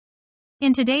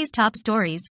In today's top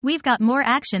stories, we've got more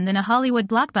action than a Hollywood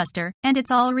blockbuster, and it's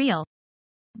all real.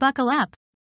 Buckle up.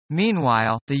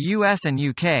 Meanwhile, the US and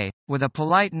UK, with a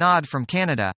polite nod from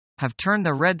Canada, have turned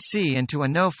the Red Sea into a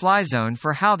no-fly zone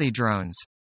for Houthi drones.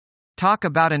 Talk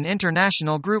about an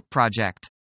international group project.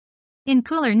 In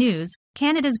cooler news,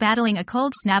 Canada's battling a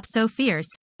cold snap so fierce,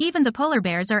 even the polar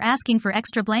bears are asking for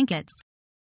extra blankets.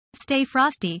 Stay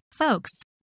frosty, folks.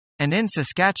 And in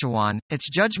Saskatchewan, it's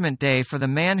Judgment Day for the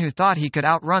man who thought he could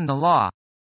outrun the law.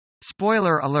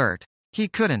 Spoiler alert. He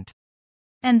couldn't.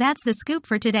 And that's the scoop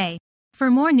for today.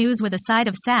 For more news with a side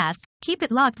of sass, keep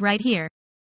it locked right here.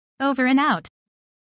 Over and out.